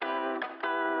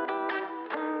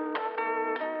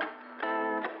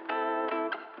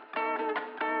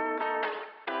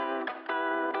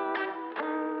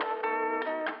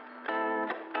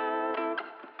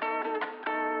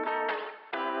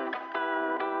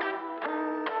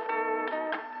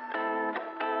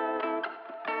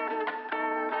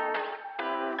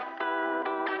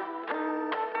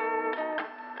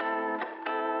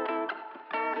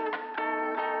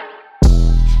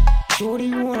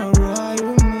Shorty wanna ride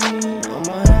with me, I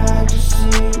might have to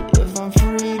see if I'm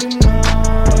free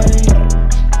tonight.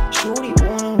 Shorty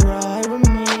wanna ride with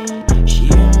me, she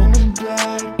in the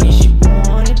back and she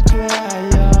want it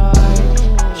bad,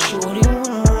 yeah. Shorty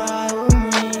wanna ride with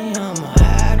me, I might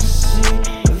have to see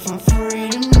if I'm free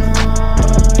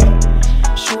tonight.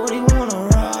 Shorty wanna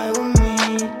ride with me,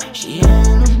 she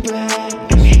in the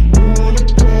back and she want it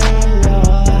bad,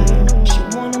 yeah. She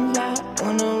wanna lie,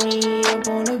 wanna re-up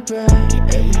on the back.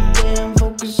 Every day I'm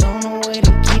focused on the way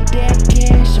to get that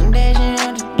cash. I'm dashing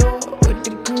out the door with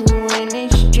the crew and they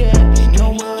strapped. Ain't no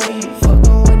way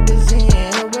fucking with the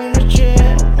Zen up in the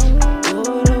trap.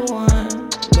 You're the one,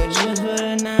 but just for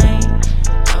the night.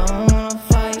 I don't wanna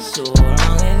fight, so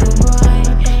long as you bite.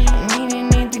 I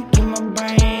need to keep my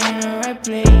brain in the right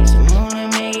place. I'm only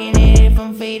making it if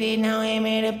I'm faded, now aim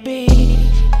at a beat.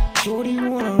 Shorty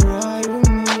wanna ride with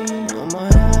me, I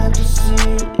might have to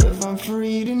see if I'm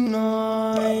free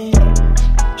tonight.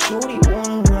 Shorty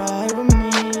wanna ride with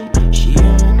me, she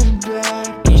in the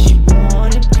back and she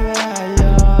want it bad,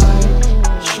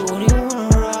 yeah. Shorty wanna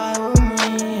ride with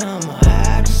me, I might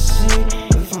have to see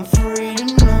if I'm free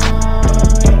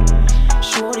tonight.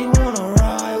 Shorty wanna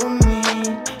ride with me,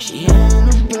 she in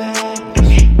the back and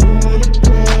she want it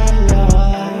bad,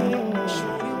 yeah.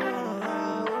 Shorty wanna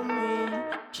ride with me,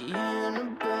 she in the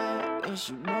back and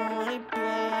she want it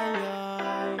bad,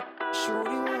 yeah.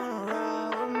 Shorty wanna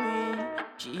ride with me,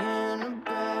 she in the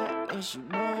back and she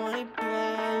want it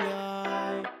bad,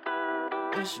 yeah.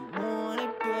 And she want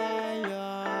it bad,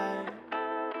 yeah.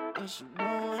 And she want